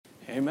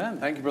Amen.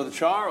 Thank you, Brother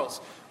Charles.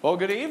 Well,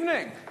 good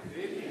evening.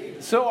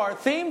 So our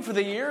theme for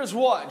the year is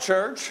what,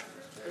 church?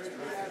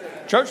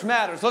 Church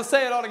matters. Let's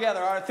say it all together.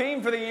 Our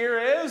theme for the year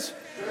is?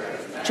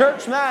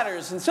 Church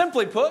matters. And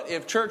simply put,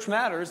 if church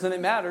matters, then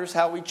it matters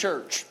how we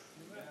church.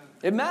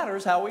 It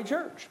matters how we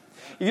church.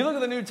 If you look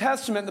at the New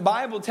Testament, the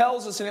Bible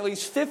tells us in at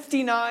least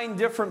 59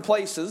 different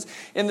places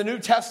in the New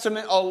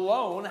Testament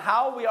alone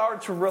how we are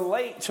to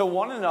relate to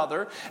one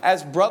another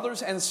as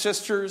brothers and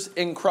sisters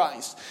in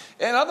Christ.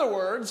 In other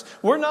words,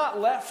 we're not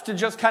left to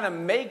just kind of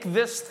make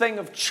this thing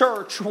of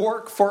church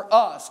work for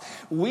us.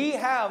 We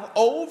have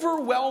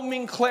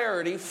overwhelming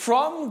clarity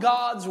from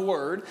God's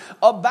Word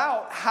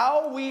about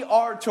how we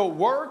are to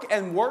work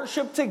and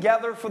worship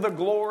together for the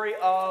glory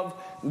of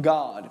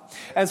God.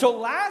 And so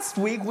last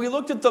week we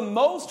looked at the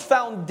most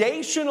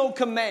foundational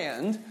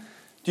command.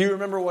 Do you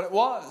remember what it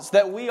was?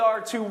 That we are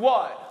to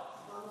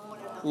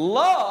what?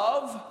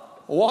 Love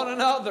one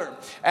another.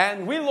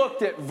 And we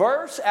looked at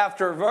verse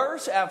after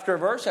verse after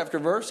verse after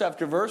verse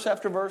after verse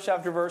after verse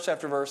after verse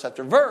after verse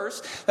after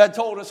verse that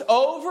told us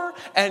over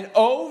and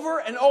over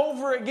and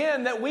over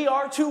again that we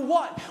are to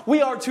what?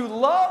 We are to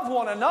love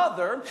one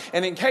another.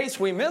 And in case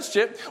we missed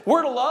it,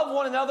 we're to love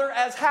one another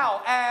as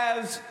how?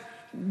 As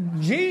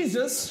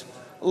Jesus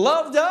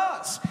loved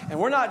us. And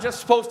we're not just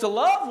supposed to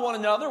love one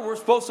another, we're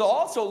supposed to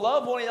also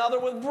love one another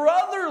with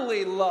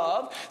brotherly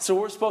love. So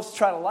we're supposed to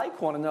try to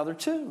like one another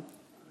too.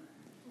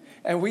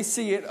 And we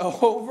see it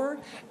over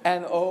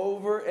and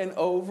over and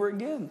over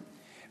again.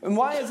 And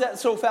why is that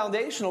so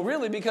foundational?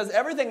 Really, because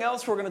everything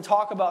else we're going to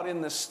talk about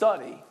in this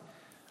study,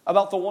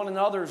 about the one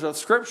another's of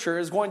Scripture,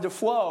 is going to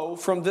flow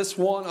from this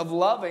one of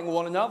loving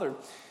one another.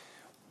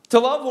 To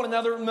love one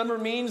another, remember,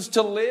 means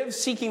to live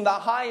seeking the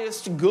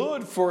highest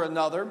good for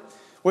another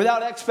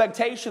without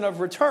expectation of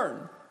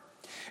return.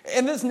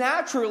 And this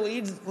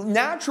naturally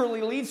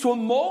leads to a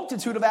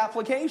multitude of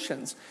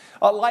applications.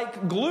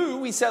 Like glue,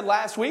 we said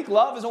last week,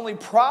 love is only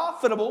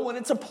profitable when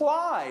it's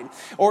applied.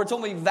 Or it's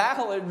only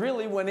valid,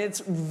 really, when it's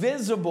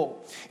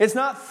visible. It's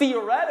not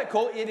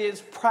theoretical, it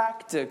is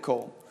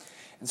practical.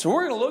 And so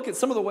we're going to look at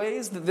some of the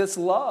ways that this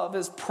love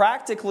is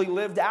practically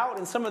lived out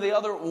in some of the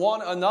other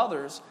one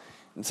another's.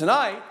 And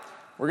tonight,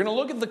 we're going to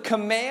look at the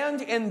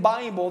command in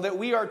Bible that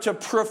we are to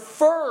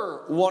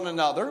prefer one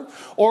another,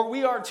 or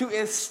we are to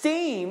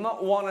esteem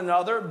one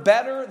another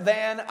better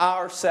than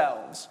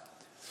ourselves.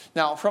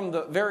 Now, from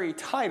the very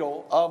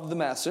title of the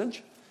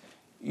message,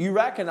 you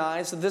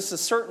recognize that this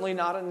is certainly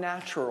not a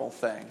natural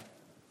thing.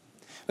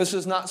 This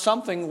is not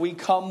something we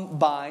come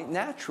by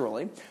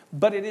naturally,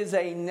 but it is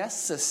a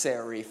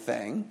necessary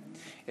thing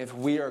if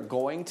we are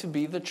going to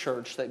be the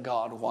church that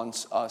God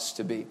wants us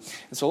to be.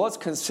 And so let's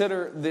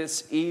consider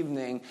this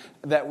evening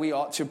that we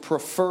ought to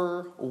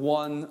prefer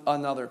one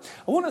another.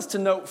 I want us to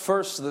note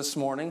first this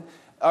morning,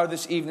 or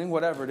this evening,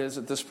 whatever it is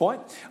at this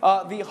point,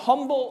 the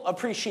humble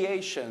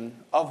appreciation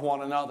of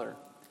one another.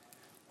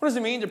 What does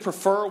it mean to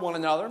prefer one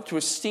another, to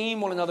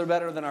esteem one another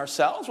better than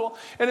ourselves? Well,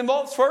 it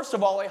involves, first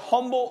of all, a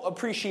humble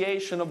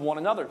appreciation of one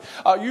another.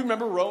 You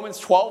remember Romans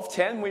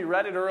 12:10, we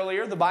read it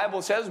earlier. The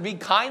Bible says, be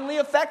kindly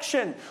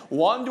affectioned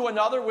one to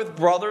another with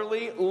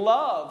brotherly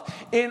love,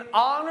 in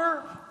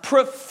honor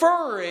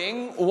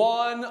preferring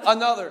one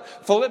another.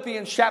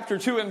 Philippians chapter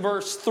 2 and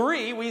verse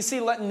 3, we see,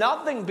 let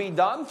nothing be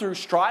done through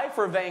strife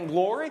or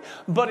vainglory,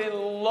 but in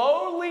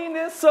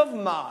lowliness of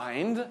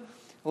mind,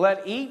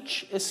 let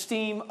each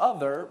esteem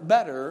other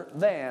better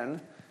than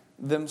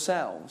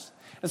themselves.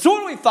 And so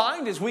what we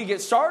find as we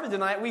get started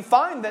tonight, we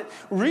find that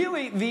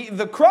really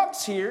the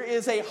crux here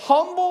is a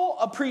humble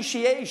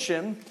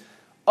appreciation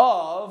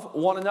of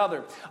one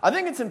another. I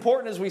think it's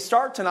important as we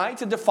start tonight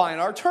to define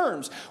our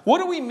terms. What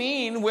do we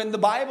mean when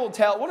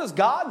what does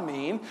God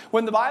mean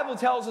when the Bible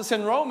tells us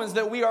in Romans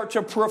that we are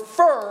to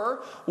prefer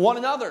one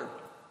another?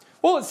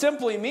 Well, it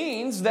simply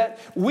means that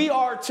we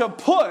are to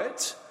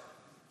put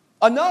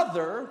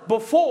another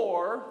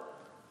before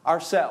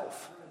ourselves.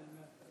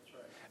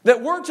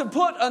 That we're to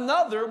put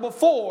another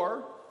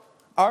before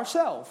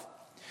ourselves.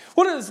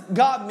 What does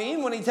God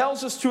mean when He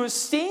tells us to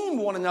esteem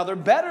one another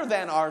better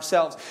than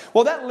ourselves?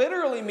 Well, that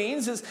literally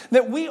means is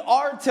that we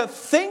are to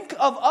think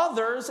of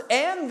others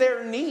and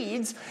their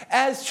needs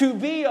as to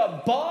be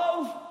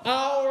above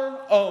our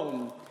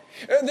own.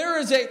 There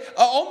is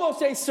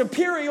almost a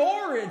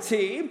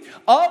superiority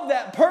of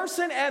that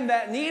person and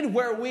that need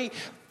where we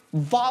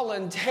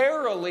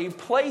voluntarily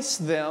place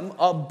them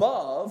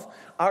above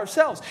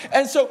ourselves.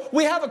 And so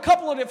we have a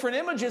couple of different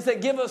images that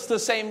give us the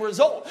same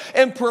result.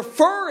 In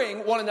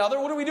preferring one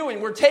another, what are we doing?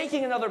 We're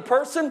taking another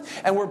person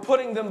and we're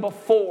putting them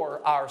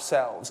before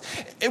ourselves.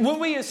 And when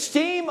we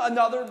esteem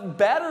another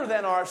better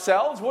than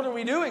ourselves, what are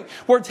we doing?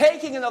 We're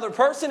taking another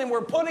person and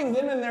we're putting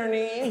them and their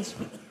needs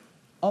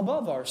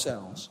above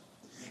ourselves.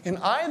 In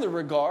either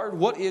regard,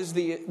 what is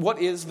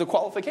the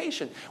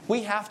qualification?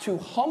 We have to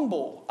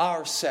humble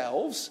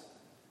ourselves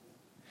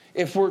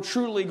if we're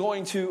truly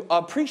going to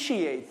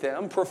appreciate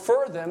them,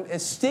 prefer them,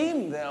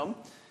 esteem them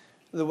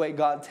the way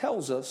God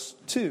tells us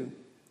to.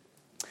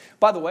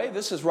 By the way,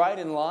 this is right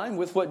in line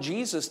with what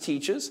Jesus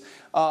teaches.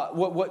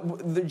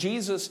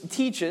 Jesus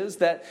teaches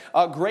that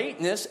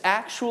greatness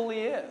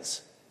actually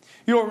is.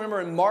 You'll remember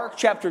in Mark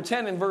chapter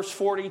 10 and verse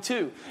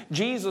 42,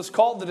 Jesus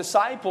called the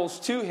disciples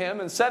to him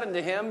and said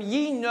unto him,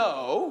 Ye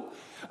know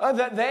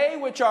that they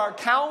which are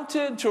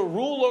counted to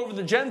rule over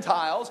the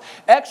Gentiles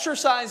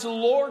exercise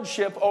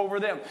lordship over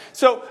them.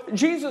 So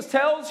Jesus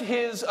tells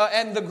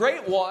and the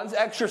great ones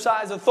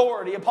exercise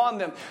authority upon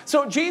them.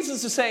 So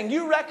Jesus is saying,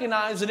 you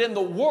recognize that in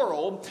the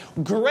world,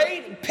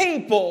 great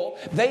people,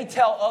 they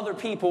tell other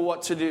people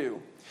what to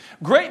do.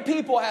 Great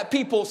people have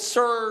people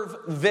serve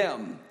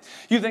them.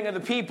 You think of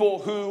the people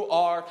who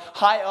are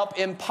high up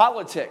in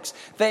politics.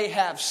 They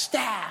have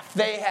staff.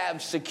 They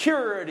have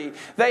security.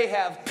 They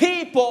have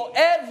people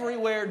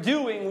everywhere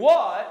doing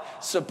what?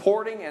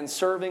 Supporting and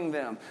serving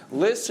them.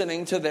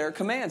 Listening to their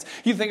commands.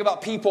 You think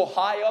about people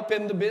high up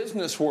in the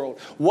business world.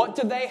 What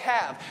do they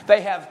have?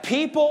 They have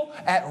people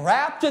at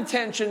rapt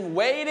attention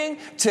waiting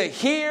to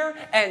hear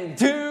and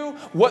do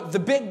what the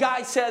big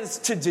guy says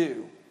to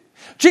do.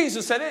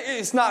 Jesus said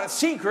it's not a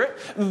secret.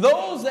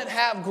 Those that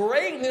have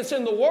greatness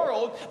in the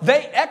world,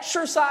 they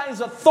exercise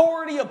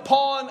authority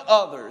upon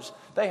others.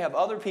 They have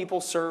other people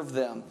serve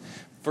them.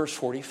 Verse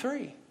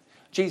 43,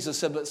 Jesus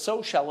said, but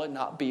so shall it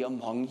not be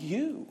among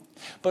you.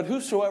 But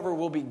whosoever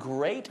will be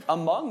great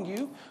among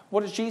you,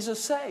 what does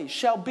Jesus say?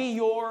 Shall be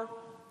your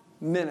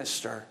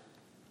minister.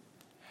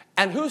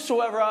 And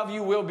whosoever of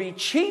you will be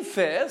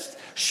chiefest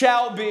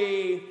shall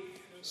be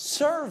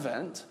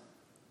servant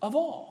of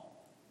all.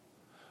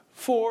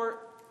 For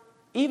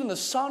even the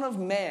Son of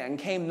Man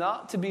came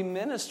not to be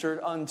ministered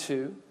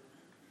unto,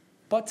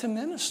 but to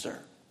minister,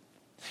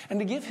 and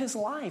to give his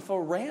life a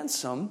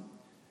ransom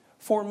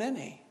for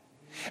many.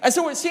 And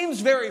so it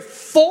seems very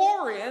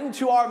foreign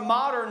to our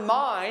modern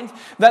mind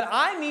that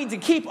I need to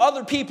keep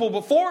other people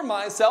before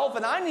myself,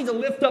 and I need to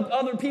lift up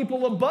other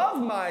people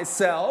above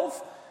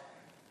myself.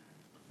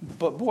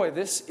 But boy,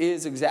 this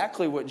is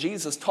exactly what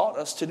Jesus taught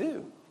us to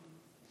do.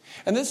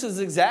 And this is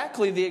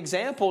exactly the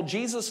example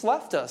Jesus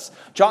left us.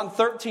 John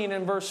 13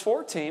 and verse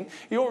 14,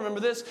 you'll remember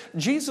this.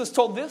 Jesus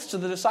told this to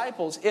the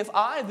disciples, if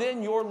I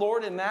then, your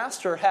Lord and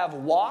Master, have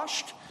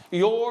washed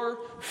your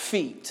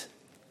feet,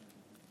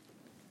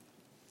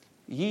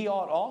 ye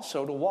ought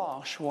also to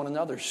wash one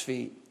another's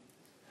feet.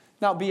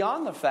 Now,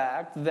 beyond the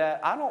fact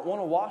that I don't want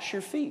to wash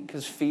your feet,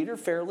 because feet are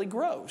fairly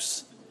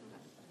gross,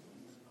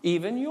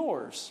 even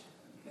yours.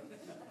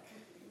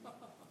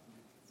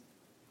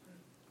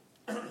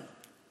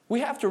 We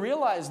have to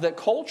realize that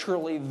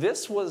culturally,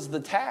 this was the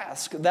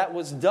task that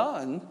was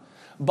done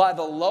by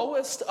the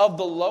lowest of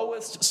the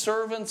lowest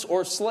servants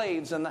or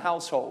slaves in the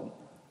household.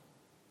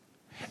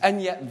 And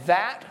yet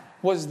that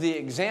was the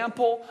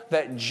example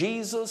that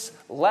Jesus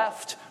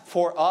left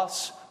for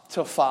us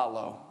to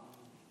follow.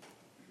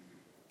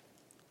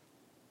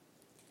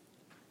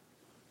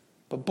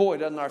 But boy,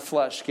 doesn't our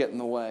flesh get in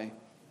the way.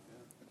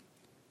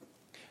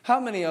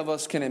 How many of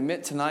us can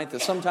admit tonight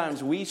that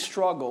sometimes we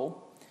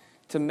struggle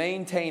to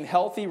maintain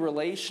healthy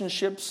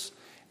relationships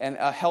and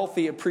a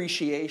healthy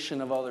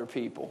appreciation of other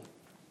people?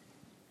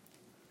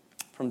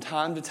 From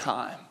time to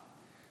time.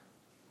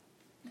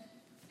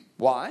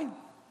 Why?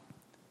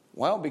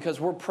 Well, because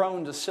we're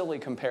prone to silly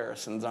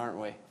comparisons, aren't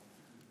we?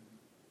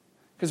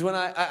 Because when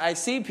I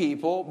see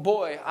people,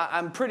 boy,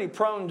 I'm pretty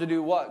prone to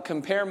do what?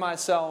 Compare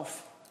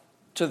myself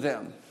to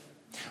them.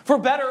 For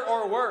better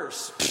or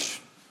worse.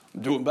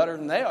 I'm doing better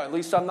than they are. At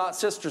least I'm not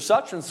sister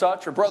such and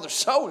such or brother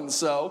so and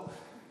so.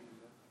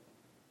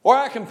 Or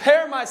I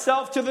compare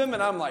myself to them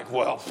and I'm like,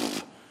 well,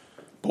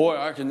 boy,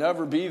 I can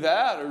never be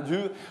that or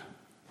do.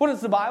 What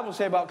does the Bible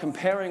say about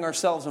comparing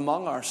ourselves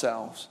among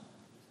ourselves?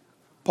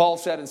 Paul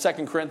said in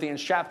 2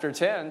 Corinthians chapter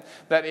 10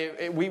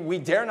 that we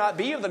dare not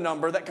be of the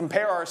number that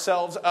compare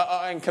ourselves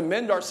and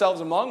commend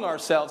ourselves among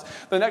ourselves.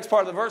 The next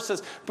part of the verse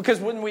says, because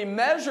when we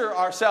measure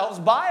ourselves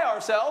by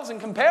ourselves and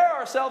compare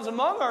ourselves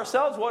among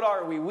ourselves, what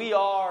are we? We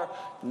are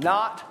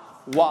not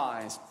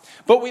wise.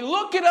 But we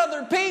look at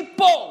other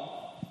people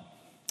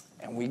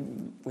and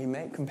we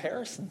make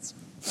comparisons.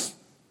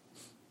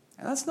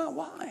 And that's not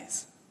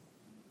wise.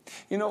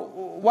 You know,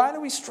 why do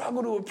we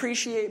struggle to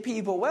appreciate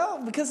people?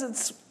 Well, because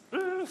it's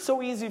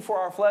so easy for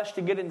our flesh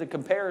to get into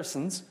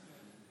comparisons.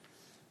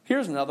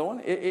 Here's another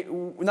one.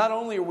 Not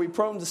only are we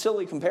prone to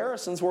silly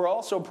comparisons, we're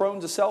also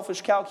prone to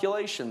selfish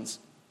calculations.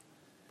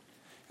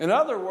 In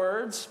other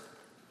words,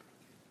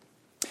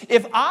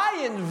 if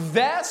I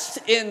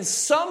invest in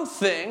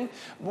something,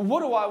 what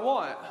do I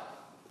want?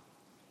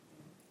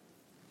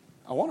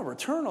 I want a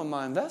return on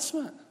my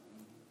investment.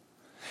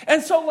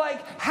 And so,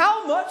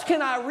 how much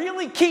can I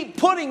really keep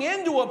putting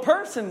into a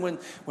person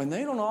when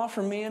they don't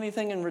offer me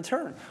anything in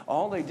return?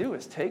 All they do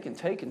is take and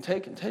take and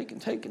take and take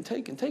and take and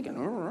take and take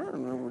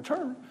and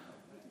return.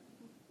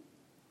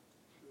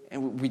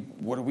 And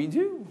what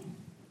do?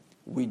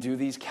 We do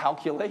these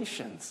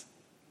calculations.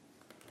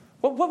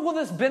 What will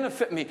this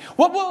benefit me?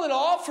 What will it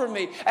offer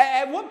me?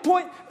 At what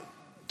point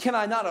can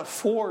I not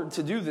afford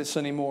to do this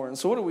anymore? And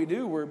so what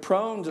do? We're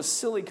prone to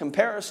silly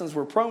comparisons.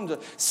 We're prone to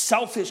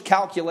selfish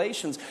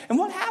calculations. And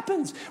what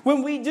happens?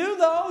 When we do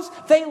those,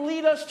 they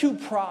lead us to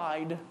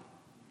pride.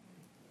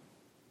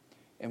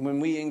 And when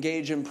we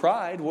engage in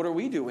pride, what are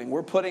we doing?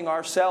 We're putting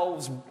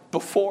ourselves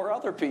before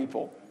other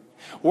people.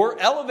 We're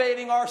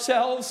elevating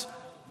ourselves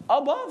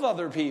above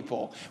other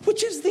people,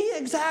 which is the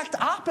exact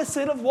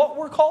opposite of what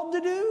we're called to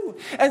do.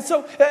 And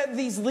so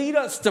these lead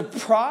us to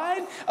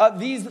pride.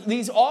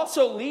 These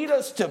also lead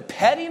us to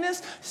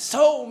pettiness.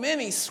 So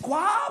many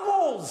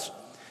squabbles.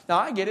 Now,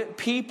 I get it.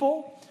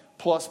 People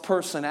plus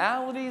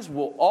personalities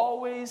will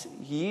always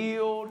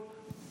yield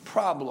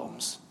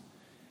problems.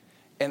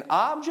 And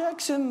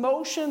objects in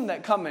motion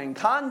that come in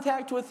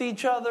contact with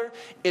each other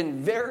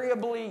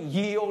invariably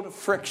yield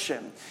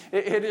friction.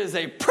 It is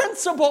a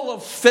principle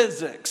of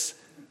physics.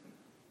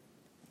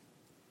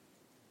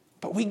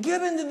 But we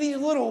get into these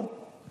little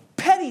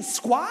petty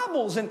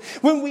squabbles, and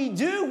when we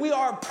do, we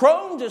are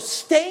prone to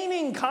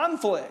staining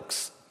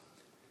conflicts.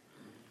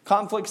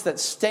 Conflicts that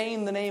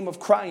stain the name of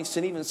Christ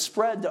and even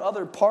spread to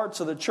other parts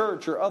of the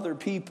church or other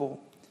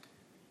people.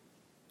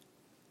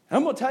 And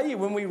I'm going to tell you,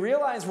 when we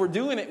realize we're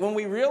doing it, when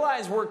we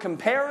realize we're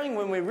comparing,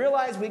 when we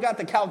realize we got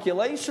the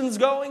calculations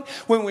going,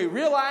 when we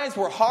realize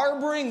we're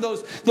harboring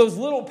those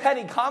little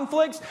petty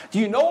conflicts, do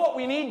you know what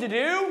we need to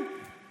do?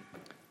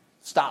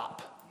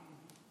 Stop.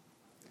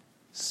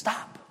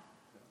 Stop.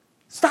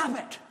 Stop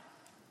it.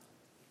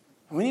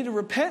 We need to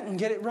repent and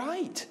get it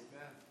right.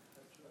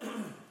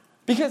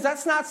 Because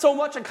that's not so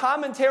much a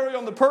commentary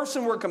on the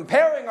person we're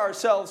comparing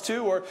ourselves to,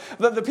 or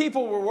the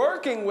people we're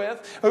working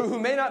with who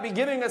may not be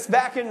giving us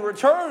back in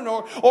return,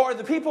 or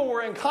the people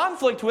we're in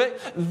conflict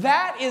with.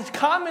 That is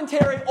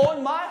commentary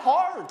on my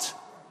heart.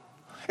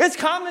 It's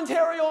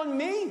commentary on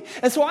me.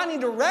 And so I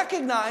need to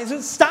recognize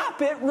it,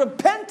 stop it,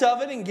 repent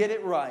of it, and get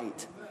it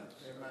right.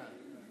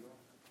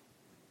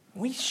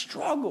 We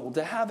struggle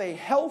to have a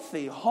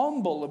healthy,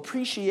 humble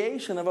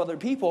appreciation of other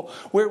people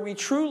where we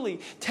truly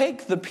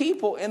take the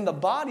people in the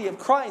body of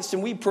Christ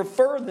and we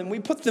prefer them.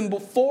 We put them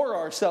before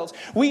ourselves.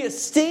 We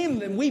esteem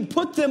them. We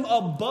put them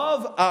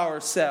above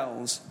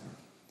ourselves.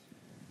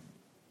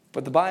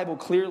 But the Bible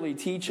clearly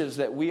teaches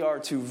that we are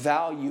to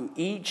value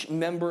each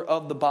member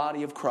of the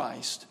body of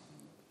Christ.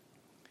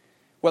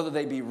 Whether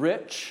they be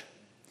rich,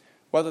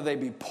 whether they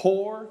be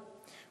poor,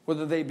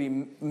 whether they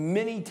be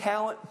many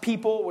talent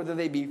people, whether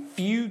they be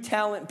few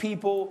talent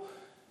people,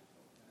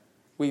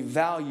 we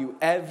value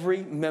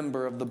every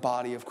member of the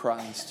body of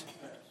Christ.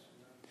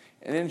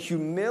 And in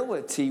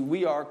humility,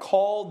 we are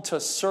called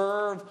to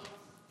serve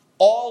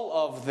all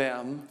of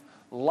them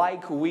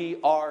like we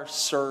are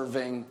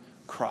serving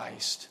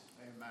Christ.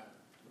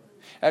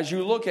 As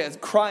you look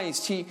at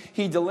Christ,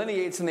 he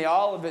delineates in the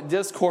Olivet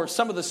Discourse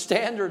some of the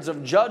standards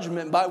of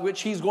judgment by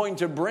which he's going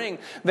to bring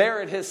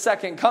there at his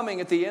second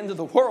coming at the end of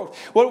the world.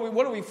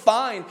 What do we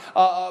find?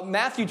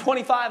 Matthew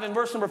 25 and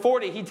verse number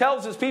 40, he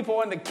tells his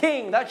people, and the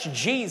king, that's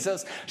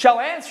Jesus, shall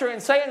answer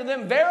and say unto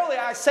them, verily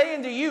I say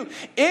unto you,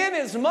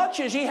 inasmuch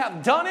as ye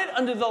have done it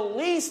unto the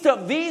least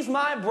of these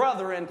my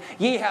brethren,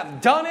 ye have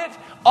done it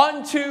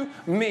unto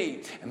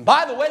me. And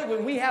by the way,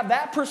 when we have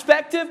that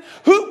perspective,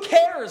 who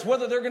cares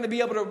whether they're going to be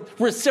able to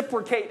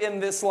reciprocate in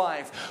this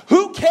life?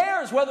 Who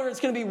cares whether it's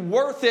going to be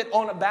worth it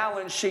on a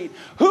balance sheet?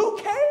 Who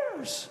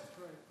cares?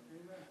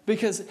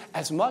 Because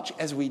as much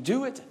as we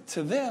do it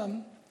to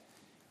them,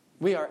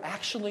 we are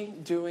actually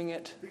doing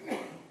it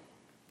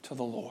to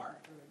the Lord.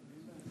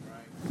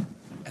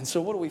 And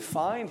so what do we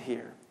find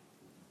here?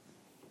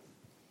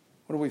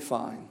 What do we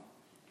find?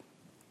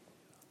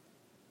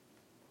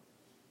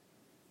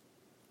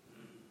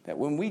 That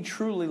when we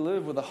truly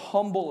live with a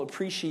humble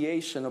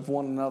appreciation of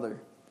one another,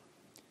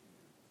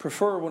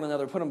 prefer one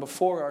another, put them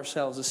before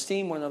ourselves,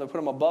 esteem one another, put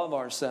them above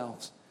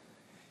ourselves,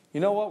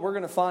 you know what? We're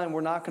going to find we're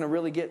not going to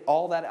really get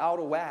all that out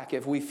of whack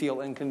if we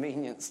feel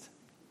inconvenienced.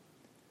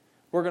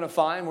 We're going to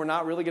find we're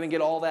not really going to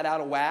get all that out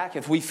of whack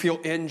if we feel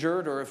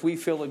injured or if we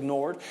feel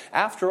ignored.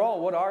 After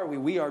all, what are we?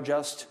 We are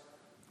just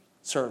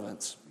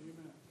servants.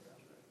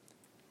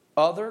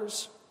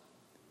 Others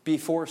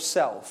before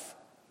self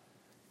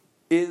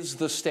is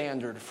the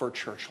standard for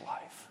church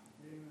life.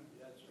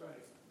 That's right.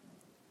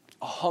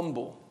 A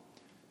humble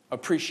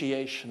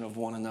appreciation of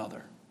one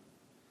another.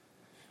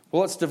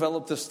 Well, let's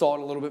develop this thought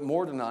a little bit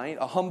more tonight.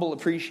 A humble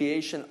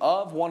appreciation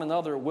of one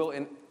another will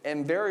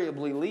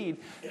invariably lead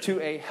to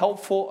a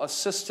helpful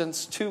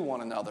assistance to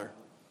one another.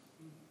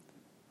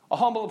 A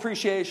humble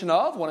appreciation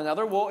of one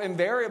another will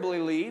invariably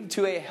lead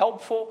to a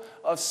helpful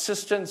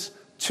assistance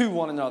to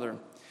one another.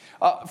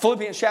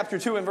 Philippians chapter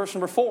 2 and verse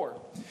number 4.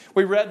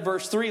 We read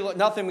verse 3, let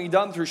nothing be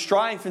done through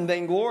strife and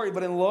vainglory,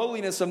 but in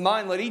lowliness of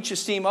mind let each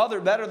esteem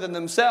other better than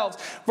themselves.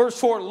 Verse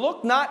 4,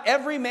 look not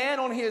every man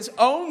on his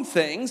own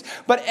things,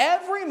 but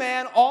every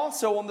man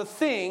also on the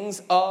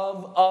things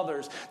of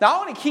others. Now I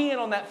want to key in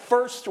on that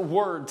first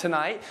word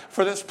tonight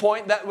for this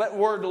point, that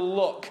word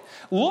look.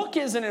 Look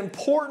is an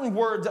important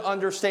word to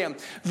understand.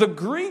 The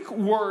Greek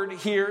word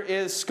here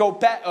is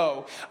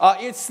skopeo.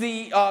 It's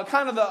the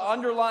kind of the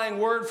underlying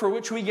word for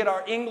which we get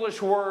our English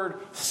word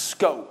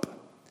scope.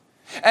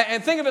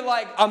 And think of it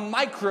like a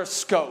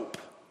microscope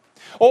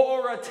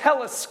or a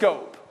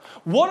telescope.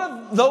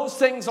 What do those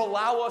things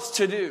allow us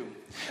to do?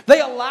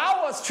 They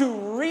allow us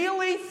to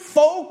really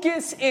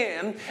focus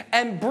in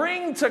and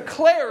bring to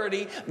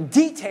clarity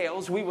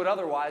details we would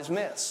otherwise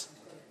miss.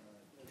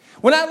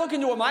 When I look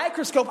into a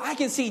microscope, I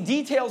can see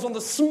details on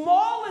the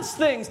smallest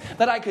things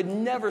that I could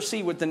never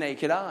see with the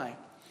naked eye.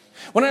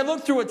 When I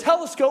look through a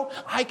telescope,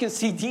 I can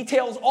see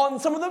details on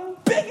some of the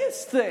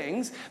biggest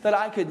things that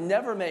I could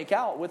never make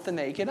out with the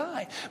naked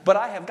eye. But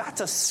I have got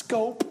to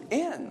scope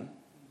in.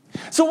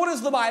 So what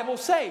does the Bible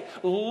say?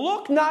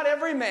 Look not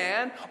every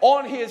man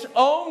on his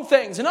own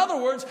things. In other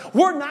words,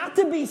 we're not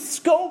to be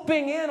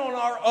scoping in on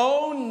our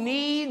own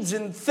needs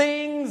and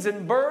things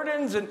and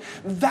burdens. And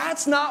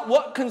that's not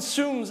what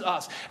consumes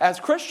us. As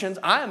Christians,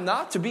 I am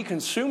not to be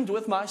consumed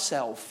with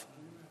myself.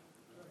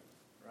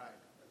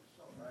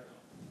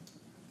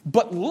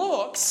 But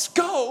look,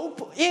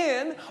 scope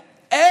in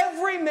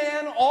every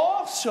man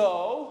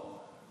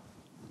also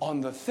on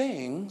the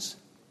things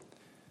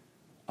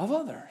of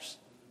others.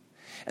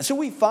 And so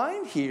we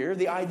find here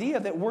the idea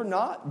that we're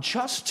not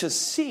just to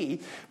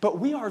see, but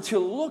we are to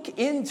look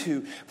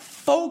into,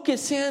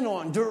 focus in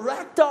on,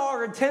 direct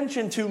our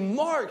attention to,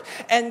 mark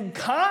and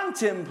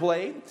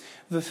contemplate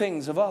the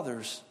things of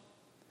others.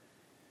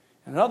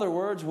 In other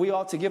words, we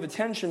ought to give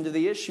attention to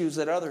the issues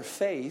that others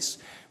face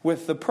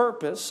with the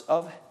purpose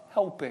of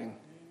helping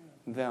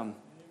them.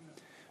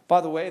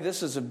 By the way,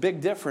 this is a big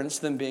difference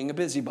than being a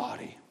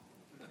busybody,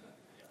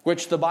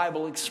 which the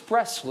Bible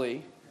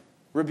expressly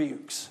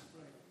rebukes.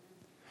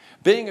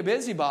 Being a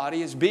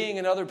busybody is being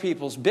in other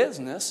people's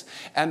business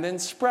and then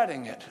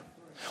spreading it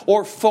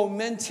or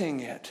fomenting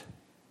it.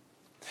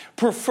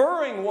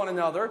 Preferring one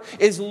another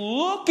is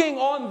looking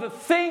on the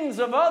things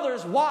of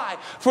others. Why?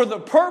 For the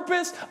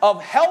purpose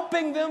of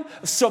helping them,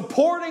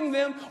 supporting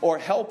them, or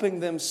helping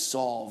them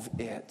solve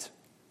it.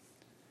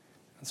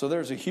 And so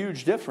there's a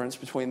huge difference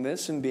between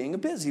this and being a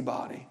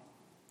busybody.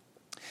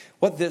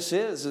 What this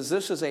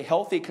is a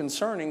healthy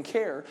concern and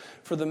care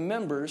for the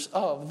members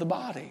of the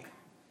body.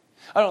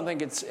 I don't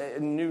think it's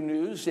new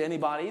news to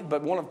anybody,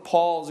 but one of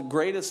Paul's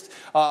greatest,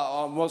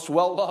 most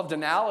well-loved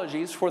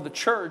analogies for the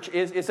church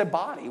is a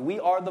body. We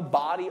are the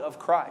body of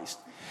Christ.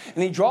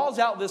 And he draws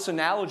out this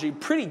analogy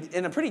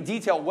in a pretty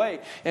detailed way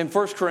in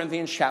 1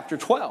 Corinthians chapter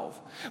 12.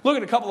 Look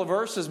at a couple of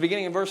verses,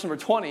 beginning in verse number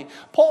 20.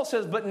 Paul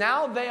says, "But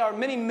now they are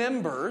many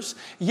members,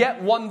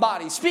 yet one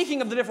body."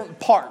 Speaking of the different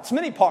parts,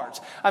 many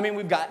parts. I mean,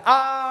 we've got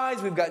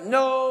eyes, we've got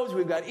nose,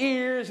 we've got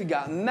ears, we've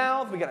got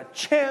mouth, we've got a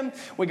chin,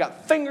 we've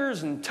got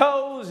fingers and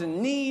toes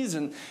and knees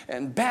and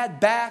bad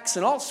backs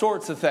and all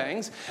sorts of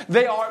things.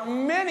 They are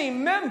many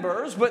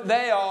members, but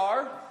they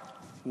are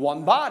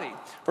one body.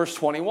 Verse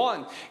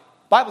 21.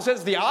 Bible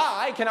says, "The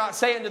eye cannot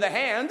say unto the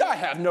hand, I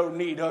have no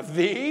need of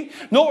thee,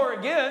 nor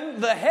again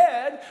the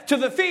head to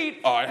the feet,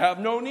 I have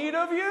no need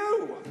of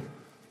you."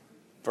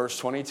 Verse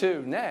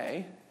 22,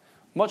 "Nay,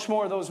 much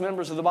more those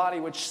members of the body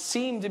which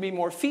seem to be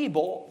more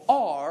feeble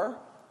are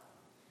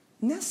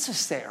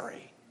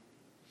necessary."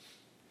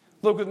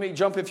 Look with me,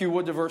 jump if you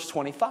would to verse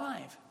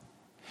 25.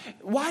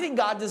 Why did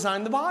God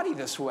design the body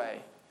this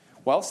way?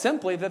 Well,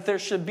 simply that there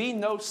should be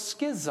no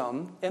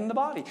schism in the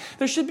body.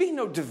 There should be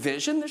no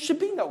division. There should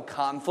be no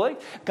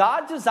conflict.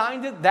 God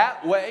designed it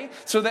that way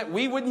so that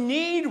we would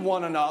need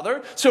one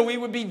another, so we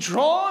would be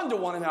drawn to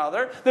one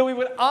another, that we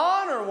would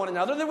honor one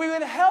another, that we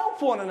would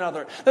help one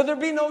another, that there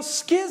be no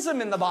schism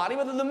in the body,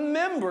 whether the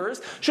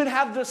members should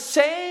have the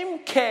same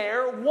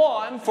care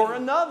one for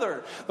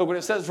another. Look what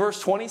it says, verse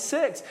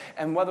 26.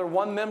 "And whether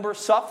one member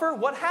suffer,"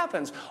 what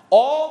happens?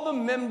 "All the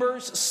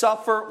members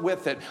suffer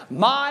with it.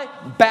 My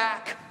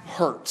back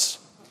hurts."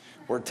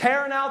 We're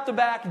tearing out the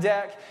back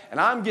deck,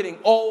 and I'm getting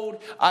old.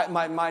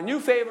 My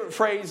new favorite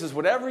phrase is,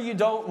 whatever you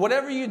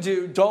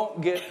do, don't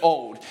get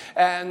old.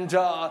 And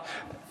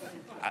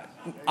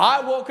I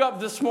woke up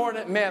this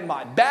morning, man,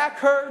 my back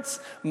hurts,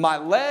 my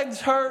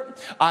legs hurt.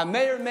 I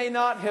may or may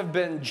not have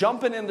been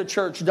jumping in the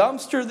church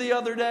dumpster the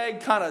other day,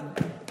 kind of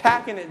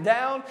packing it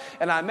down,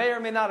 and I may or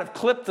may not have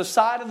clipped the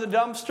side of the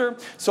dumpster,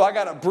 so I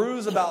got a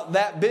bruise about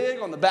that big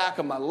on the back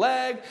of my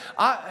leg.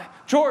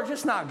 George,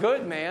 it's not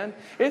good, man.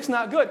 It's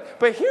not good.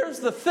 But here's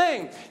the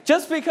thing.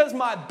 Just because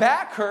my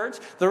back hurts,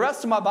 the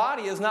rest of my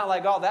body is not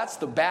like, oh, that's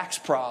the back's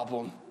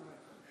problem.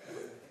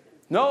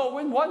 No,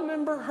 when one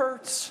member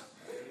hurts,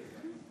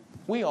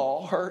 we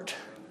all hurt.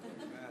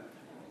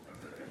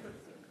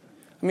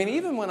 I mean,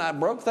 even when I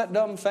broke that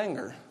dumb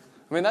finger,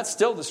 that's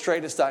still the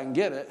straightest I can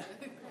get it.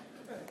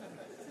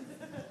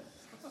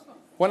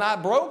 When I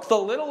broke the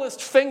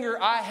littlest finger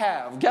I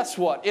have, guess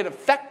what? It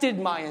affected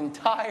my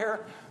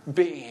entire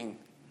being.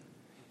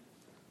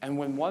 And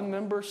when one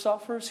member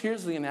suffers,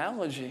 here's the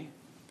analogy,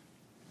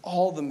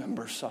 all the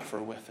members suffer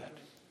with it.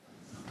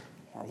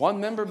 Or one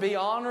member be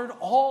honored,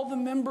 all the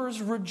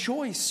members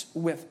rejoice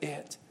with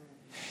it.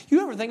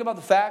 You ever think about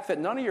the fact that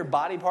none of your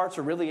body parts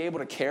are really able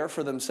to care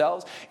for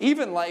themselves?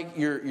 Even like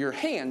your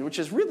hand, which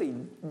is really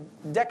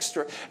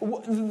dexterous.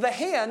 The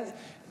hand,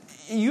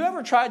 you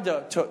ever tried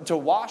to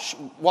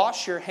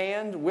wash your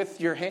hand with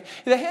your hand?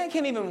 The hand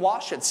can't even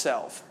wash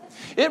itself.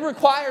 It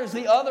requires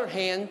the other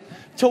hand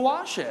to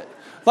wash it.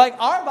 Like,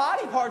 our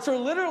body parts are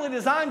literally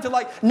designed to,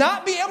 like,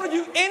 not be able to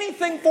do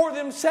anything for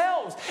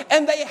themselves.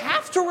 And they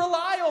have to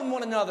rely on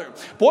one another.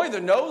 Boy, the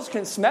nose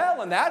can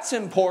smell, and that's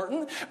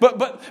important.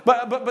 But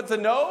the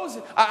nose,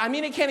 I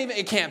mean, it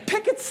can't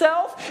pick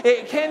itself.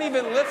 It can't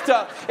even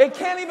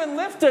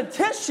lift a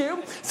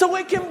tissue so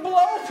it can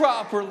blow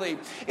properly.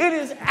 It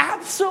is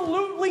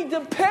absolutely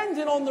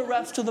dependent on the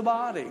rest of the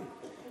body.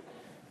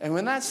 And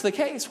when that's the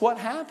case, what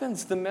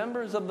happens? The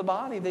members of the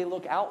body, they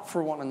look out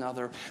for one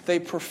another. They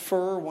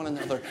prefer one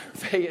another.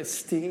 They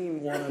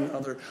esteem one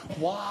another.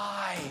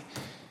 Why?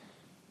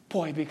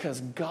 Boy,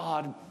 because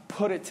God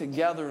put it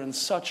together in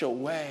such a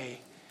way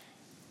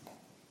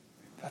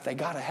that they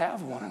got to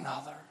have one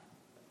another.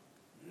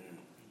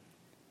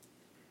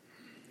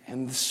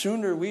 And the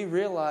sooner we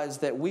realize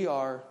that we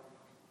are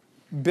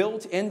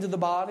built into the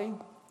body,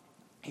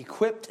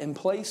 equipped and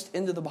placed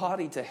into the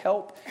body to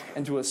help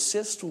and to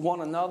assist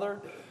one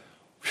another,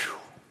 whew,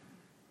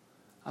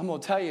 I'm going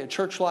to tell you,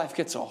 church life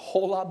gets a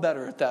whole lot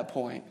better at that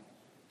point.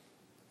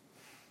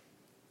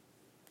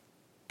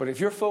 But if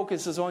your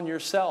focus is on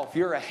yourself,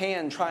 you're a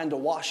hand trying to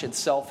wash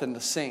itself in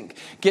the sink,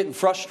 getting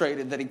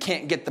frustrated that it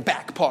can't get the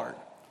back part.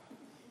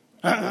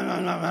 It's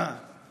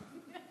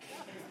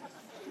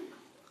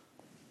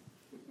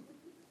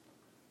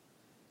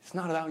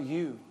not about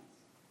you.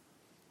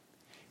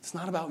 It's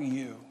not about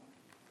you.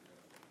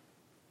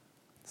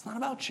 It's not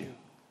about you.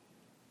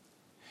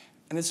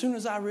 And as soon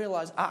as I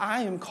realize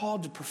I am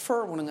called to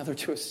prefer one another,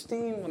 to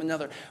esteem one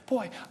another,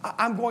 boy,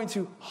 I'm going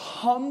to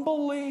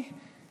humbly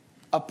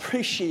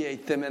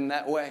appreciate them in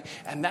that way.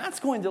 And that's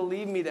going to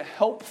lead me to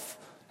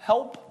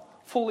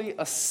helpfully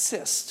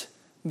assist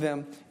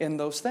them in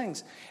those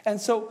things. And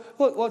so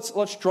look,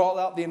 let's draw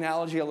out the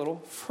analogy a little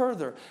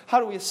further. How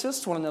do we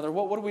assist one another?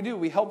 What do?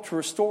 We help to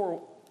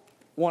restore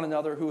one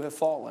another who have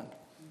fallen.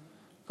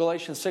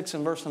 Galatians 6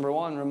 and verse number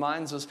 1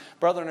 reminds us,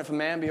 brethren, if a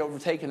man be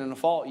overtaken in a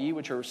fault, ye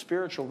which are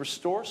spiritual,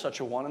 restore such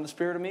a one in the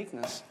spirit of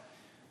meekness,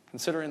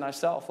 considering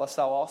thyself, lest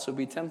thou also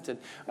be tempted.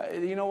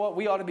 You know what?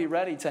 We ought to be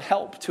ready to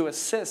help, to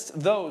assist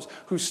those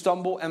who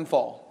stumble and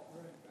fall.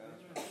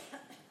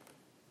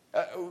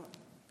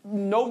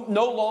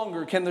 No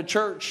longer can the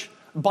church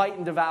bite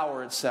and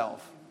devour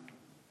itself.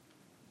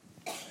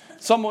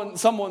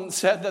 Someone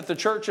said that the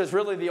church is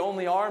really the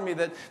only army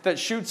that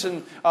shoots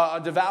and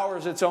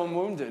devours its own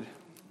wounded.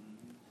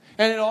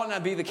 And it ought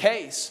not be the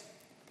case.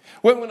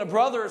 When a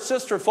brother or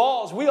sister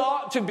falls, we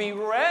ought to be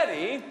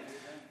ready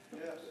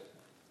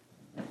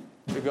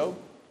to go.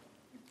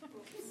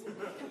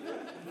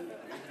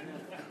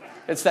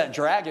 It's that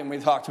dragon we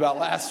talked about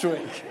last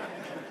week.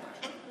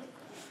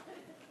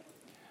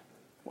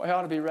 We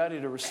ought to be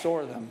ready to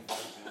restore them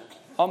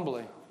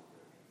humbly,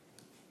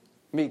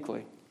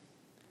 meekly.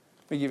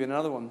 Let me give you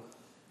another one.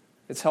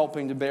 It's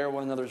helping to bear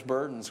one another's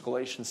burdens.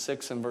 Galatians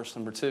 6 and verse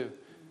number 2.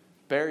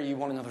 Bear ye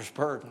one another's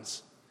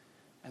burdens,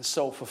 and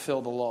so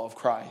fulfill the law of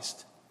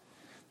Christ.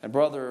 A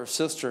brother or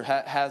sister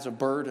has a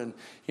burden.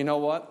 You know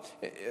what?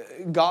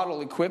 God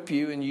will equip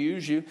you and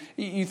use you.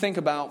 You think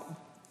about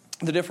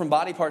the different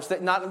body parts.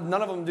 That none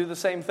of them do the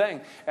same thing.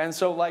 And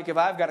so, like, if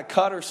I've got a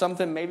cut or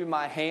something, maybe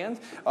my hand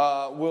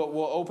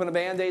will open a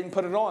Band-Aid and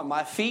put it on.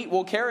 My feet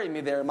will carry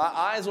me there. My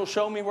eyes will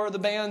show me where the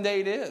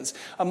Band-Aid is.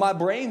 My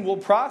brain will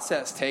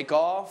process. Take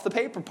off the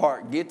paper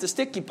part. Get the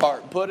sticky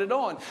part. Put it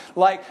on.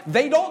 Like,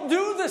 they don't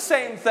do the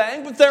same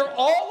thing, but they're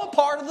all a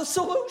part of the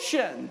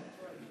solution.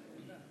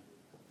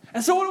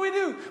 And so what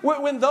do?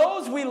 When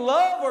those we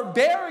love are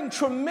bearing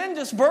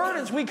tremendous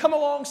burdens, we come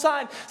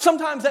alongside.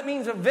 Sometimes that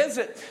means a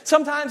visit.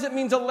 Sometimes it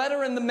means a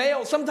letter in the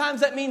mail.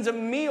 Sometimes that means a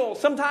meal.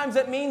 Sometimes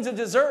that means a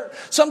dessert.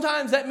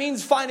 Sometimes that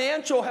means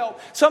financial help.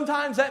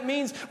 Sometimes that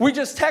means we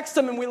just text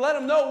them and we let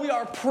them know we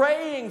are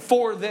praying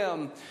for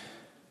them.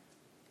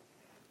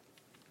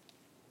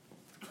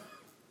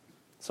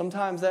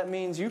 Sometimes that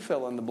means you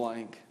fill in the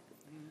blank.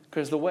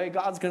 Because the way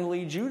God's going to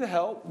lead you to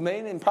help may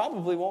and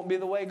probably won't be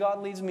the way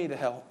God leads me to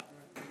help.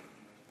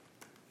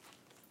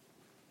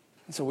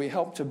 So we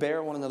help to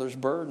bear one another's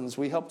burdens.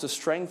 We help to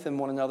strengthen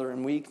one another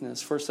in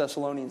weakness. 1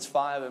 Thessalonians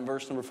 5 and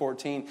verse number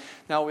 14.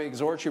 Now we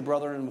exhort you,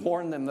 brethren, and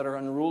warn them that are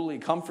unruly.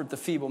 Comfort the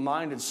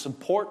feeble-minded.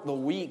 Support the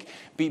weak.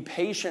 Be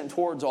patient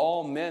towards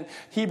all men.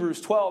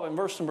 Hebrews 12 and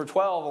verse number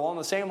 12. Along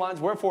the same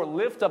lines. Wherefore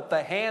lift up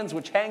the hands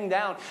which hang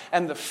down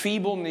and the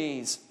feeble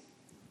knees.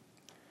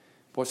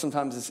 Boy,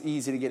 sometimes it's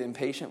easy to get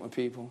impatient with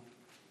people.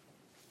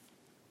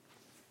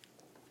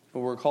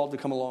 But we're called to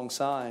come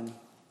alongside.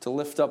 To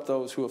lift up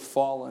those who have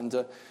fallen.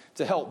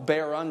 To help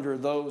bear under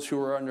those who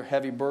are under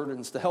heavy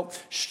burdens, to help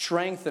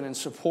strengthen and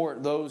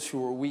support those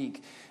who are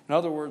weak. In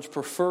other words,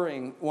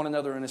 preferring one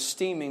another and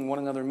esteeming one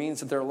another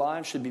means that their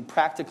lives should be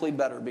practically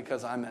better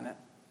because I'm in it.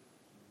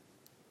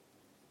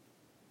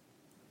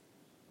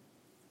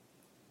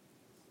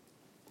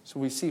 So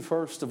we see,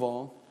 first of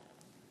all,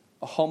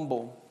 a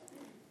humble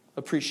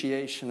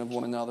appreciation of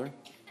one another.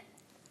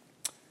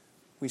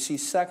 We see,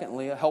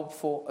 secondly, a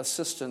helpful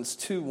assistance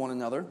to one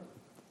another.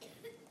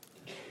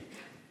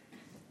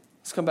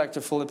 Let's come back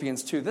to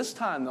Philippians 2. This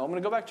time, though, I'm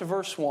going to go back to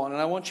verse 1, and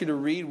I want you to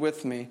read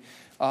with me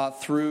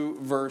through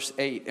verse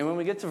 8. And when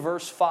we get to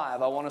verse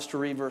 5, I want us to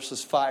read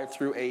verses 5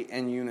 through 8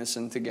 in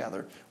unison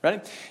together. Ready?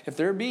 If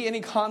there be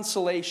any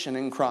consolation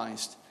in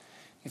Christ,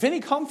 if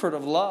any comfort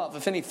of love,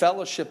 if any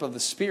fellowship of the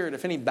Spirit,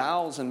 if any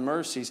bowels and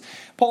mercies,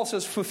 Paul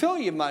says, fulfill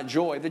ye my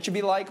joy, that you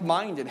be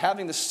like-minded,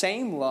 having the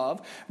same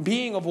love,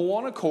 being of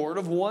one accord,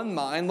 of one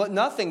mind. Let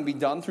nothing be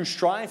done through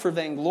strife or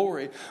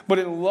vainglory, but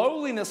in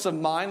lowliness of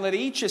mind let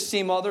each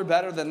esteem other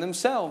better than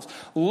themselves.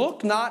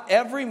 Look not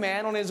every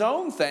man on his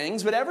own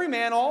things, but every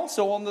man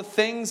also on the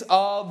things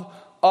of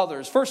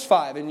others. Verse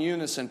 5 in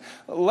unison.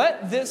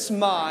 Let this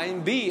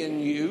mind be in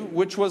you,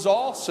 which was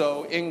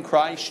also in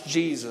Christ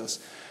Jesus,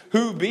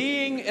 who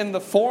being in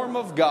the form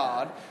of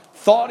God,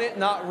 thought it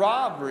not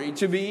robbery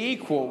to be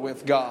equal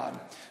with God,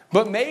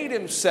 but made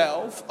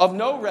himself of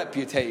no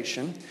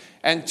reputation,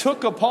 and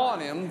took upon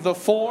him the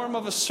form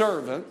of a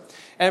servant,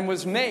 and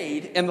was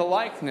made in the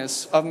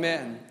likeness of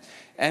men.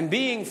 And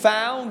being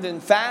found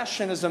in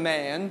fashion as a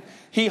man,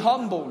 he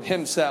humbled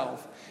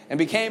himself, and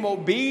became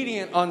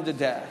obedient unto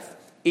death,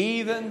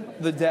 even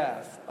the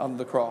death of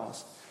the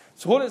cross.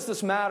 So what is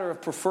this matter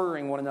of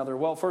preferring one another?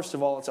 Well, first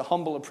of all, it's a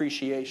humble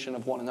appreciation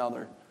of one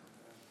another.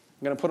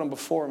 I'm going to put them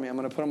before me. I'm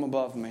going to put them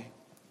above me.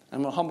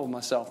 I'm going to humble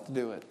myself to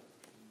do it.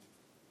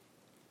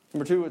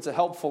 Number two, it's a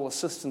helpful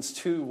assistance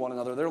to one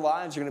another. Their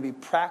lives are going to be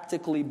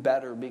practically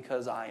better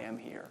because I am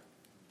here.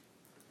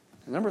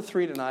 And number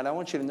three tonight, I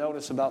want you to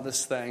notice about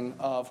this thing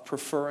of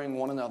preferring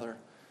one another,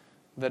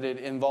 that it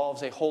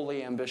involves a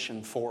holy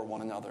ambition for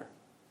one another.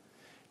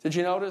 Did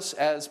you notice,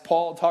 as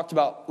Paul talked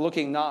about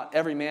looking not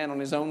every man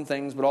on his own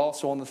things, but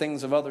also on the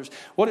things of others,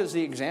 what is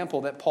the example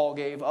that Paul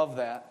gave of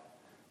that?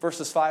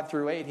 Verses 5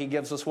 through 8, he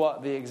gives us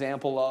what? The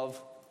example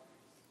of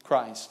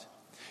Christ.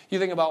 You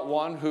think about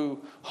one who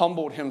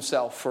humbled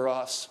himself for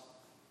us.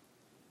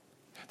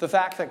 The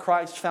fact that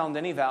Christ found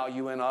any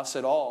value in us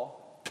at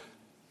all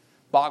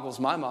boggles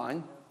my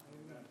mind.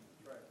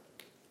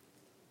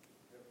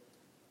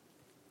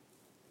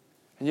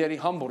 And yet he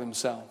humbled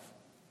himself.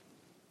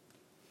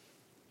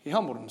 He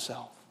humbled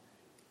himself.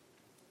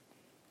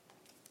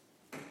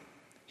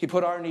 He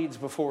put our needs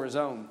before his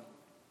own.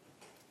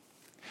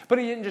 But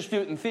he didn't just do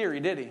it in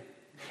theory, did he?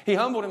 He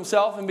humbled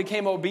himself and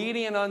became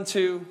obedient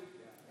unto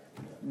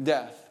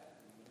death.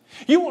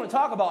 You want to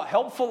talk about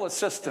helpful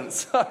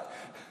assistance.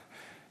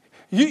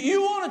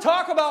 you want to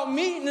talk about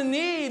meeting a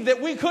need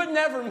that we could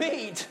never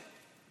meet.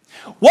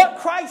 What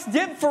Christ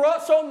did for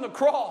us on the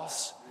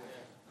cross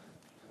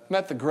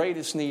met the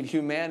greatest need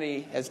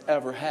humanity has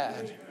ever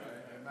had.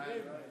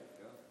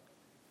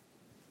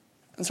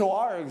 And so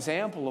our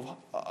example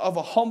of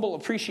a humble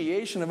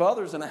appreciation of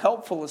others and a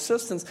helpful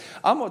assistance,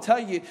 I'm going to tell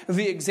you,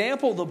 the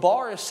example, the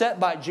bar is set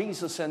by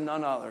Jesus and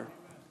none other.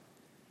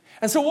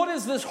 And so what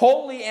is this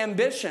holy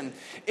ambition?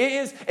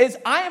 It is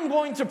I am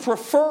going to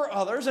prefer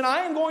others and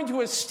I am going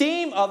to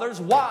esteem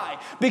others. Why?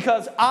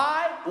 Because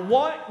I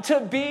want to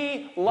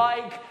be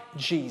like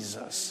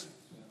Jesus.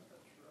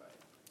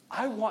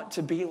 I want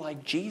to be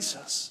like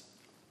Jesus.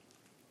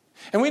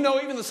 And we know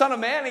even the Son of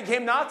Man, he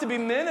came not to be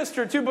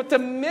ministered to, but to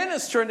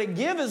minister and to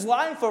give his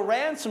life a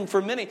ransom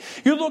for many.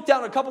 You look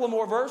down a couple of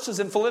more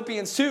verses in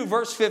Philippians 2,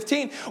 verse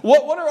 15.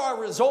 What are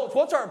our results?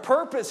 What's our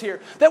purpose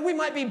here? That we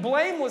might be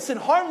blameless and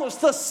harmless,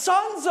 the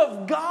sons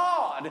of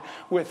God,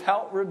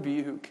 without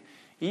rebuke,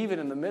 even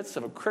in the midst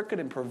of a crooked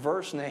and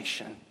perverse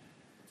nation.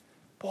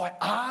 Boy,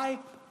 I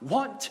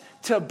want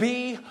to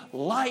be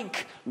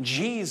like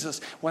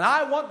Jesus. When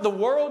I want the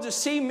world to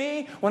see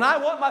me, when I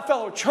want my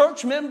fellow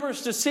church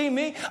members to see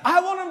me, I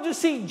want them to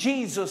see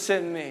Jesus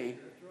in me.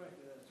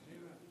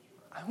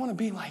 I want to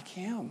be like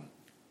him.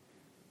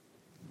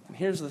 And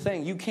here's the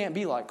thing, you can't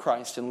be like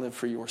Christ and live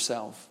for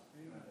yourself.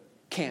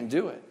 Can't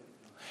do it.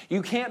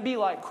 You can't be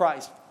like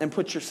Christ and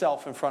put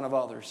yourself in front of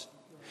others.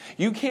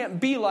 You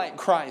can't be like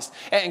Christ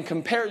and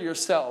compare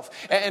yourself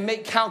and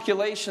make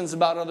calculations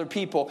about other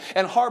people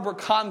and harbor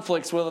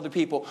conflicts with other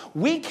people.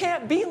 We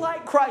can't be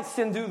like Christ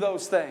and do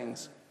those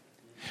things.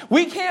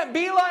 We can't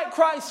be like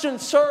Christ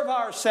and serve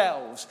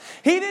ourselves.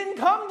 He didn't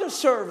come to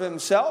serve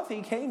himself.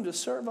 He came to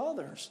serve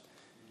others.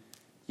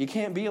 You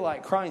can't be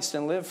like Christ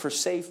and live for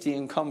safety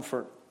and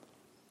comfort.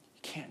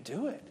 You can't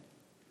do it.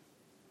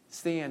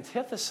 It's the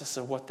antithesis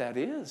of what that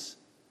is.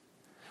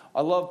 I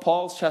love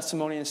Paul's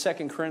testimony in 2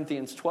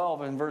 Corinthians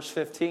 12 and verse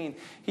 15.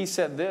 He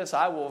said this,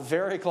 I will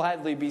very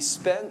gladly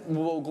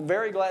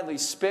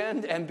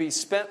spend and be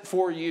spent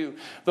for you.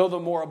 Though the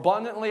more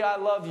abundantly I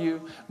love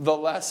you, the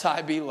less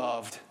I be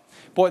loved.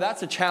 Boy,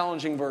 that's a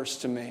challenging verse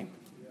to me.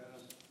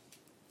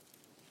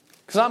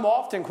 Because I'm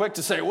often quick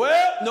to say,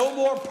 well, no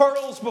more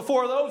pearls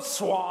before those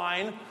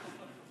swine.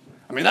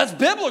 I mean, that's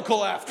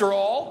biblical after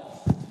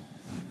all.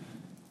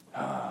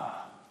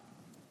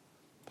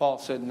 Paul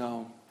said,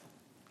 no.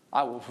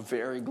 I will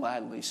very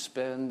gladly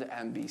spend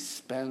and be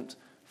spent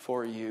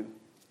for you.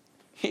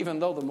 Even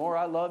though the more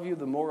I love you,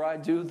 the more I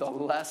do, the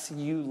less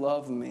you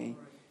love me.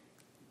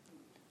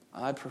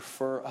 I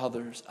prefer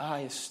others. I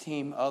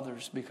esteem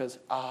others because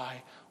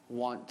I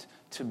want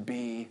to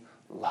be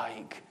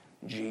like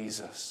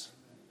Jesus.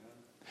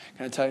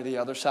 Can I tell you the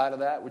other side of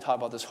that? We talk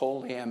about this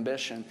holy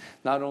ambition,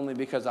 not only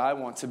because I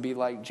want to be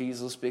like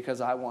Jesus,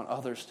 because I want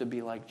others to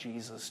be like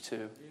Jesus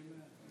too.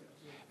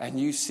 And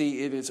you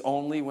see, it is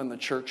only when the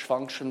church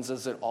functions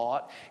as it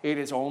ought. It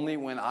is only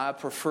when I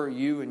prefer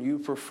you and you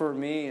prefer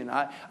me, and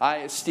I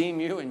esteem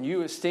you and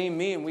you esteem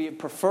me, and we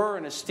prefer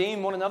and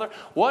esteem one another.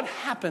 What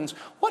happens?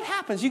 What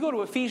happens? You go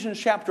to Ephesians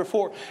chapter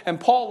 4, and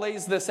Paul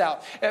lays this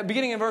out.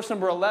 Beginning in verse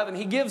number 11,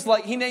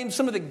 he names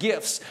some of the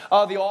gifts,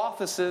 the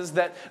offices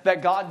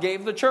that God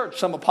gave the church.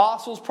 Some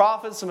apostles,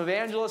 prophets, some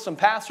evangelists, some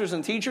pastors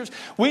and teachers.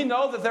 We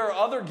know that there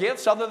are other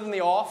gifts other than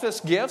the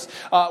office gifts.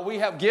 We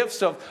have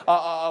gifts of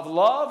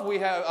love. We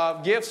have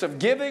gifts of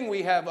giving,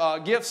 we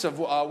have gifts of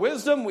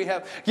wisdom, we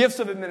have gifts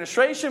of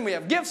administration, we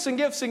have gifts and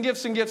gifts and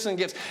gifts and gifts and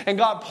gifts. And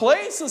God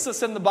places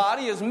us in the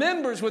body as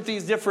members with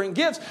these different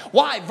gifts.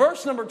 Why?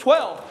 Verse number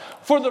 12.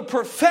 For the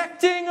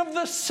perfecting of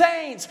the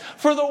saints,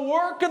 for the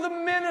work of the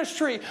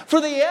ministry,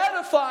 for the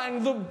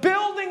edifying, the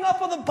building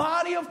up of the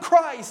body of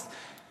Christ.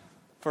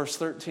 Verse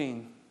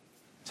 13.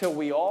 Till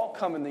we all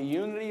come in the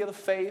unity of the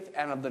faith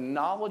and of the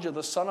knowledge of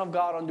the Son of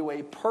God unto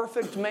a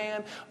perfect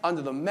man,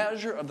 under the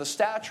measure of the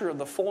stature of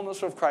the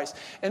fullness of Christ.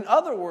 In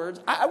other words,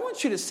 I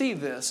want you to see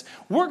this.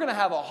 We're going to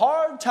have a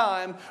hard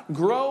time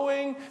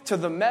growing to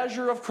the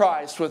measure of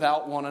Christ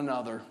without one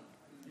another.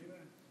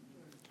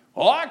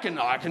 Well, I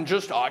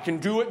can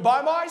do it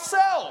by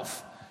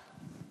myself.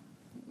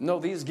 No,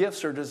 these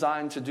gifts are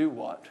designed to do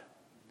what?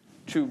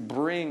 To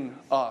bring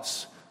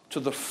us to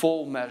the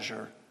full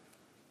measure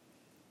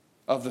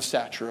of the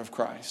stature of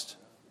Christ.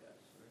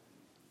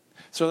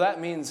 So that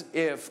means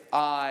if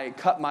I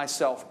cut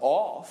myself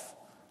off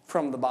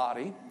from the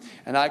body,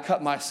 and I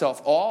cut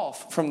myself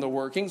off from the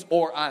workings,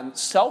 or I'm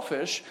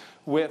selfish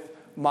with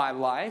my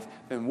life,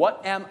 then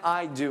what am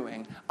I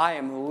doing? I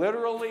am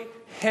literally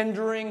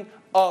hindering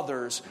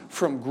others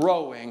from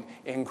growing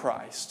in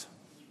Christ.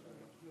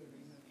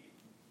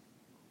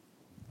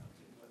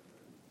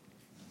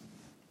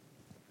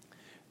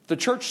 The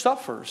church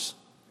suffers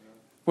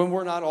when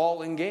we're not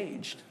all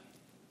engaged,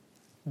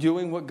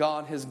 doing what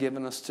God has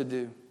given us to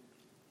do.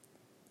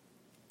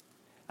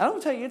 I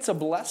want to tell you, it's a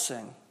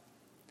blessing,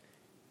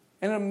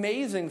 an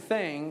amazing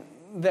thing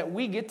that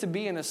we get to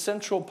be an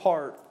essential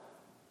part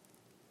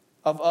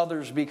of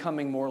others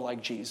becoming more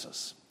like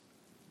Jesus.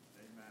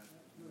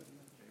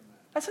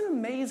 That's an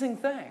amazing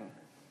thing.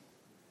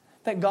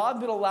 That God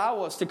would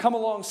allow us to come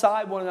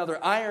alongside one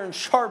another, iron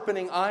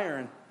sharpening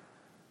iron,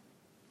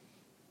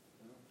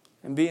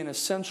 and be an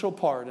essential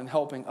part in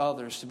helping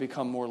others to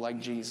become more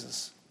like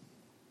Jesus.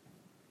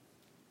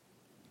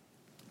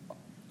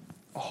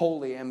 A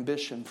holy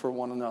ambition for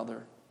one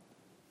another.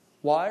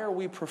 Why are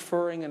we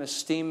preferring and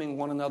esteeming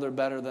one another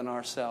better than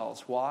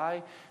ourselves?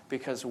 Why?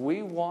 Because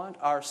we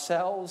want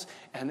ourselves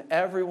and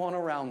everyone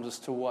around us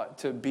to what?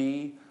 To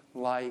be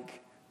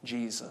like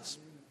Jesus.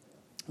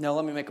 Now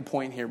let me make a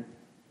point here.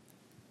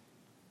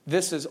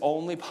 This is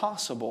only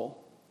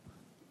possible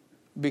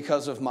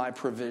because of my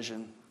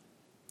provision.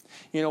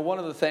 You know, one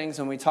of the things,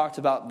 and we talked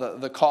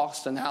about the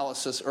cost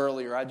analysis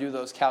earlier, I do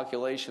those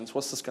calculations.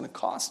 What's this going to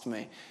cost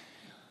me?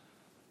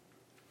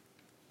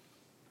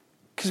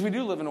 Because we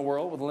do live in a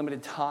world with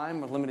limited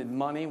time, with limited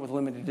money, with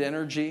limited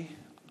energy,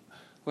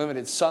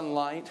 limited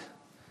sunlight,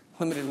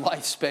 limited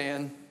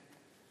lifespan.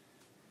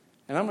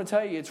 And I'm going to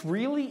tell you, it's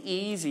really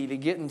easy to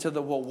get into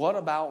the, well, what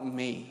about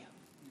me?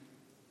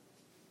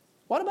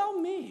 What about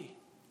me?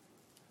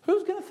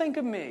 Who's going to think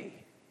of me?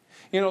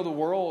 You know, the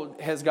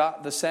world has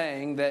got the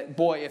saying that,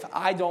 boy, if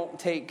I don't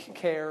take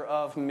care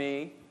of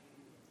me,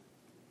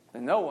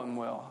 then no one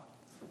will.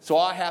 So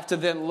I have to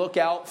then look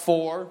out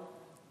for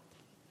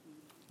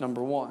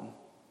number one.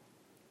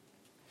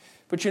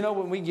 But you know,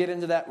 when we get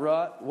into that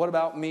rut, what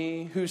about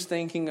me? Who's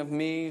thinking of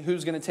me?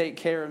 Who's going to take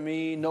care of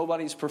me?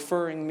 Nobody's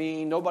preferring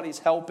me. Nobody's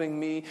helping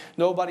me.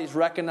 Nobody's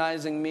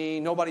recognizing me.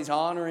 Nobody's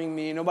honoring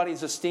me.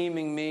 Nobody's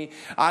esteeming me.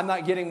 I'm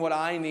not getting what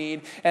I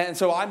need. And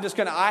so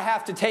I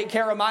have to take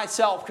care of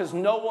myself because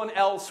no one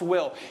else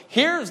will.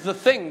 Here's the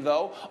thing,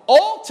 though.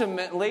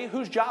 Ultimately,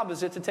 whose job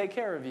is it to take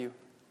care of you?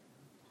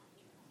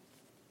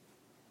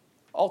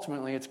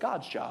 Ultimately, it's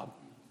God's job.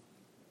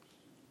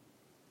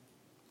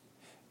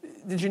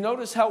 Did you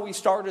notice how we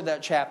started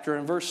that chapter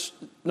in verse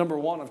number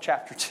 1 of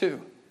chapter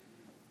 2?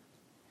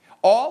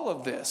 All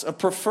of this, of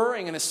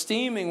preferring and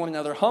esteeming one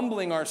another,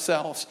 humbling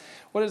ourselves.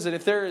 What is it?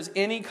 If there is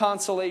any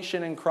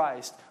consolation in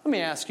Christ. Let me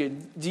ask you,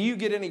 do you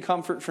get any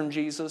comfort from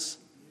Jesus?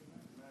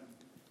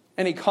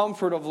 Any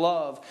comfort of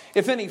love?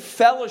 If any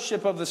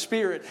fellowship of the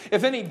Spirit?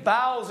 If any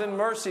bowels and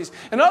mercies?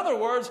 In other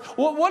words,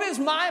 what is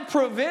my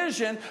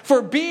provision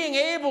for being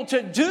able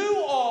to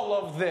do all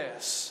of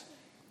this?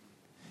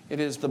 It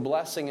is the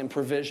blessing and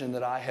provision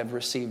that I have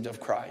received of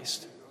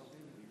Christ.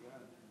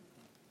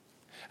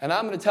 And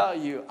I'm going to tell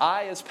you,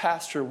 I as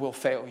pastor will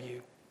fail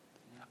you.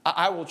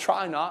 I will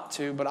try not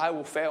to, but I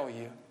will fail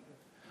you.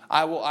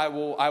 I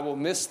will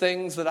miss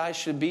things that I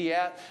should be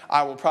at.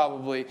 I will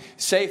probably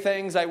say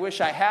things I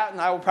wish I hadn't.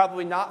 I will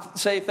probably not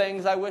say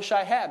things I wish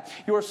I had.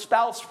 Your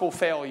spouse will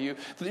fail you.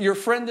 Your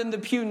friend in the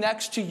pew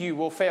next to you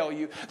will fail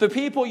you. The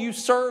people you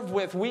serve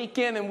with week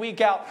in and week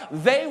out,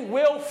 they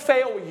will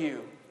fail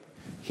you.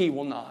 He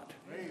will not.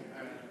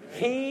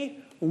 He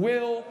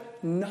will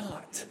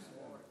not.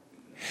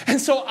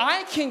 And so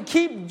I can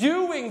keep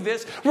doing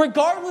this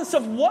regardless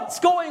of what's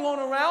going on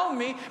around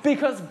me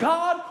because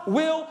God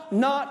will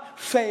not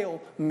fail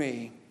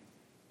me.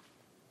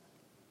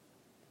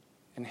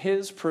 And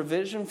His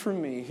provision for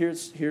me,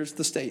 here's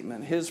the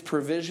statement. His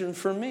provision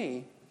for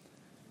me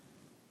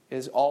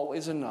is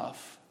always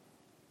enough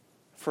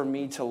for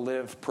me to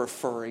live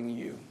preferring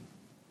you.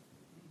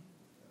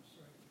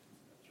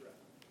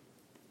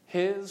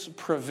 His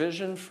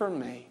provision for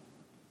me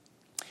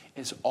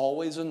is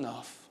always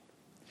enough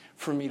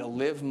for me to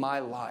live my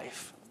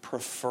life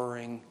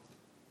preferring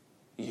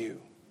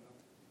you.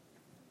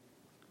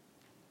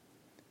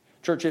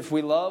 Church, if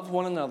we love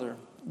one another,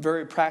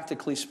 very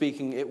practically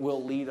speaking, it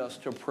will lead us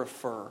to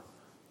prefer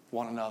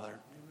one another.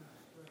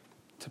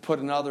 To put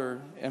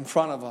another in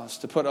front of us,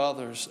 to put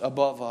others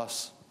above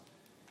us.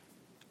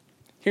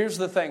 Here's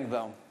the thing,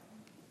 though.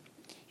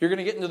 You're going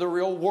to get into the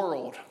real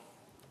world.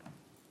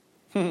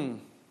 And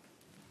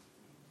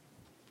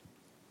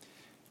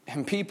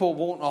people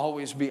won't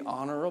always be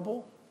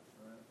honorable.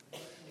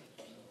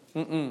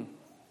 You're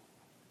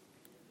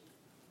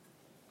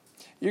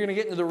going to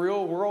get into the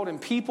real world and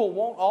people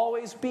won't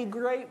always be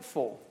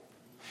grateful.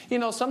 You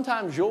know,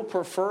 sometimes you'll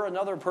prefer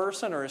another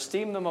person or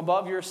esteem them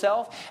above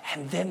yourself,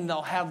 and then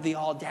they'll have the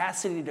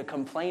audacity to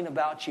complain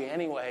about you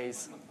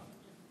anyways.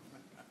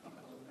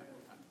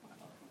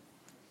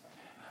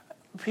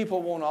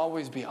 People won't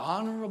always be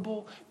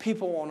honorable.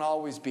 People won't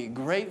always be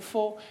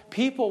grateful.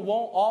 People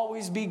won't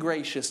always be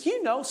gracious.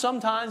 You know,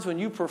 sometimes when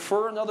you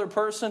prefer another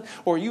person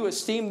or you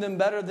esteem them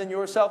better than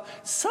yourself,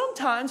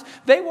 sometimes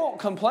they won't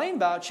complain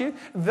about you.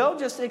 They'll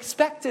just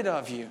expect it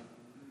of you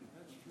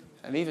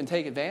and even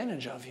take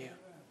advantage of you.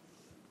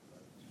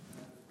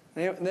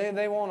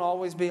 They won't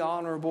always be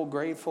honorable,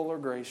 grateful, or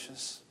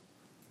gracious.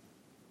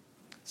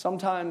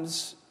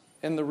 Sometimes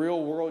in the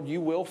real world,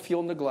 you will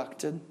feel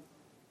neglected.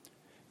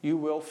 You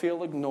will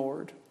feel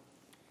ignored.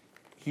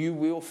 You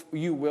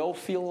will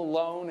feel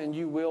alone, and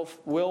you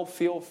will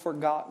feel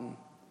forgotten.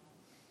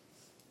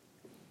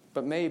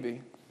 But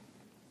maybe,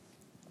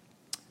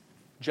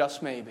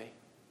 just maybe,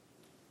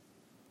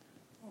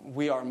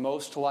 we are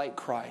most like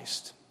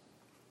Christ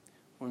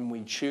when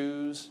we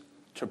choose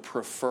to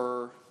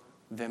prefer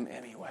them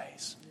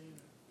anyways.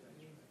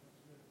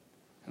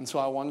 And so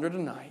I wonder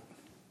tonight,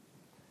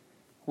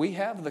 we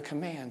have the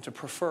command to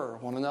prefer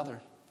one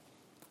another,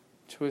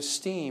 to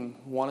esteem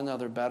one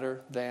another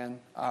better than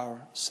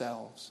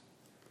ourselves.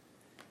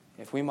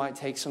 If we might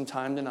take some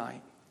time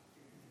tonight,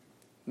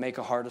 make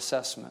a hard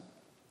assessment.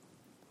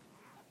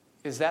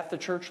 Is that the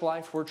church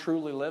life we're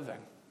truly living?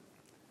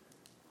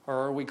 Or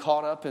are we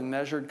caught up in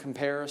measured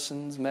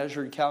comparisons,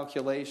 measured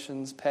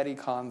calculations, petty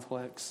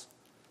conflicts?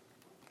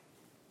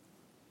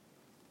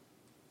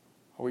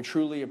 Are we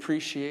truly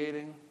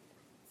appreciating,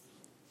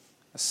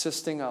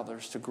 assisting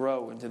others to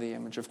grow into the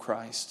image of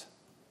Christ?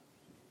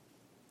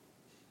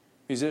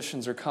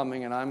 Musicians are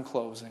coming and I'm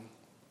closing.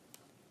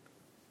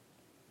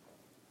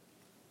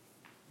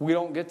 We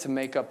don't get to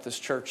make up this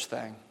church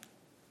thing.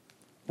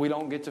 We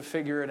don't get to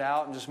figure it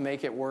out and just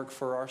make it work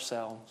for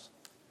ourselves.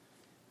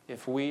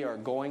 If we are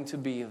going to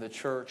be the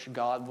church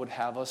God would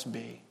have us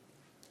be,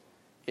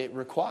 it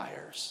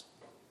requires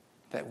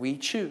that we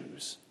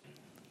choose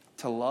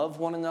to love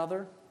one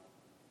another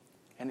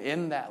and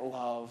in that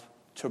love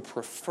to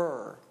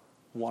prefer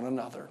one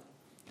another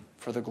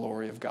for the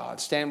glory of God.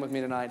 Stand with me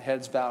tonight,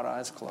 heads bowed,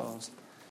 eyes closed.